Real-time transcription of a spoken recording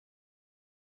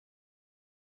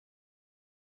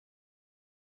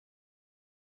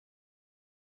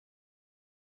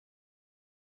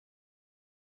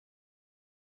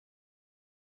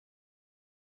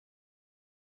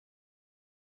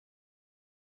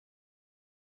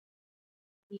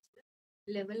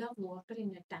level of water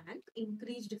in a tank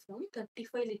increased from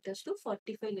 35 liters to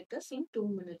 45 liters in 2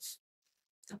 minutes.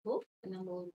 அப்போ நம்ம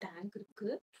ஒரு tank இருக்கு,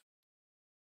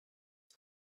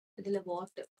 இதுல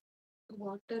வாட்டர்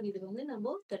இது வந்து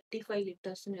நம்ம 35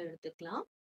 லிட்டர்ஸ்னு எடுத்துக்கலாம்.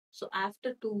 ஸோ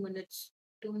ஆஃப்டர் 2 மினிட்ஸ்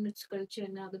 2 மினிட்ஸ் கழிச்சு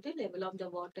என்ன ஆகுது, level of the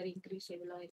water increase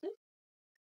எவ்வளோ ஆயிருக்கு,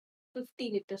 50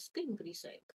 லிட்டர்ஸ்க்கு இன்க்ரீஸ்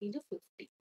ஆயிருக்கு. இது 50.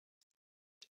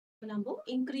 இப்போ நம்ம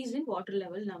இன்க்ரீஸ் இன் வாட்டர்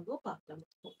லெவல் நம்ம பார்க்கலாம்.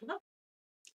 ஓகேவா?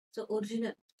 So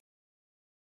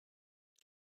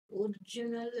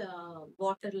original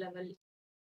water level,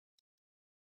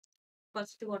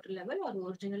 first water level or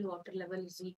original water level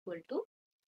is equal to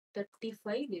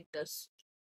 35 liters.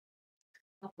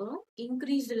 அப்புறம்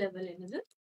increased level என்னது,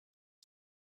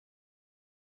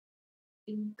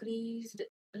 increased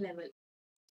level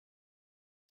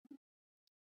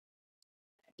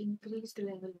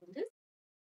வந்து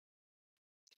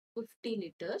 50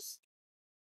 liters.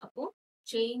 அப்போ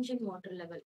change in water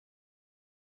level,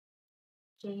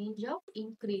 change of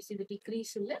increase, இது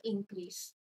decrease இல்ல increase.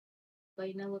 இப்போ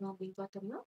என்ன வரும் அப்படின்னு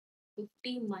பார்த்தோம்னா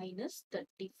 50 minus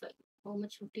 35. How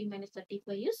much 50 minus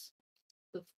 35 is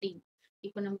 15.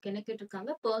 இப்போ நமக்கு என்ன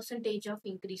கேட்டிருக்காங்க, percentage of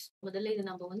increase. முதல்ல இது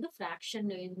நம்ம வந்து fraction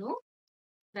எழுதணும்.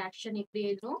 fraction எப்படி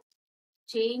எழுதணும்,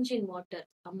 change in water,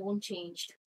 amount changed,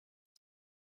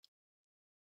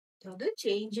 அதாவது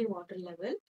change in water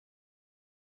level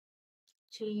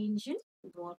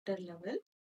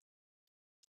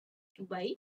by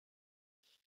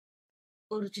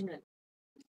original.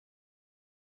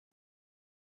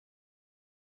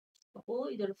 அப்போ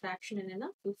இதோட fraction என்னன்னா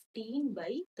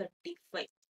 15/35.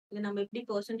 இதை நம்ம எப்படி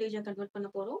percentage கன்வெர்ட் பண்ண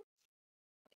போறோம்,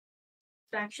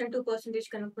 fraction to percentage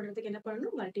கன்வெர்ட் பண்றதுக்கு என்ன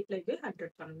பண்ணணும், multiply by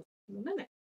 100 பண்ணணும்.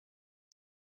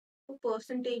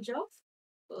 percentage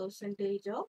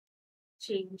of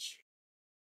change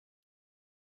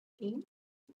in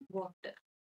water,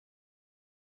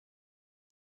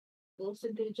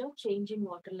 percentage of change in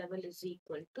water level is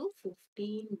equal to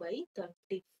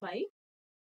 15/35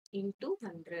 into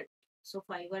 100. So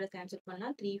 5 வரை cancel பண்ணா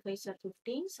 3 5s are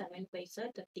 15, 7 5s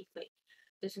are 35.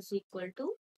 This is equal to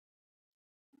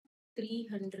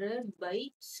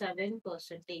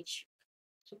 300/7%.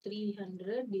 So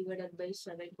 300 divided by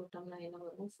 7 போட்டோம்னா என்ன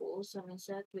வரும், 4 7s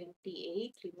are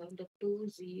 28, remainder 2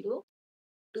 0,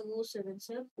 2 7s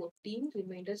are 14,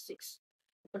 remainder 6.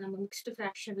 இப்போ நம்ம mixed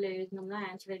ஃப்ராக்ஷன்ல எழுதினோம்னா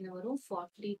answer என்ன வரும்,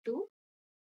 42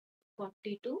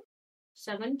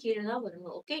 7 கீழே தான்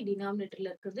வரணும். ஓகே, டினாமினேட்டர்ல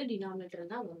இருக்கிறது டினாமினேட்டர்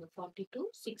தான் வரணும். 42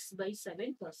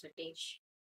 6/7%.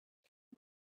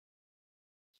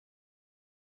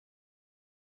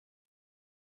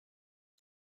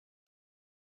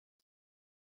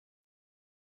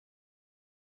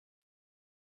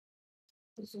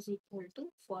 This is equal to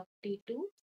 42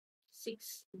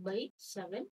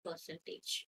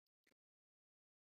 6/7%.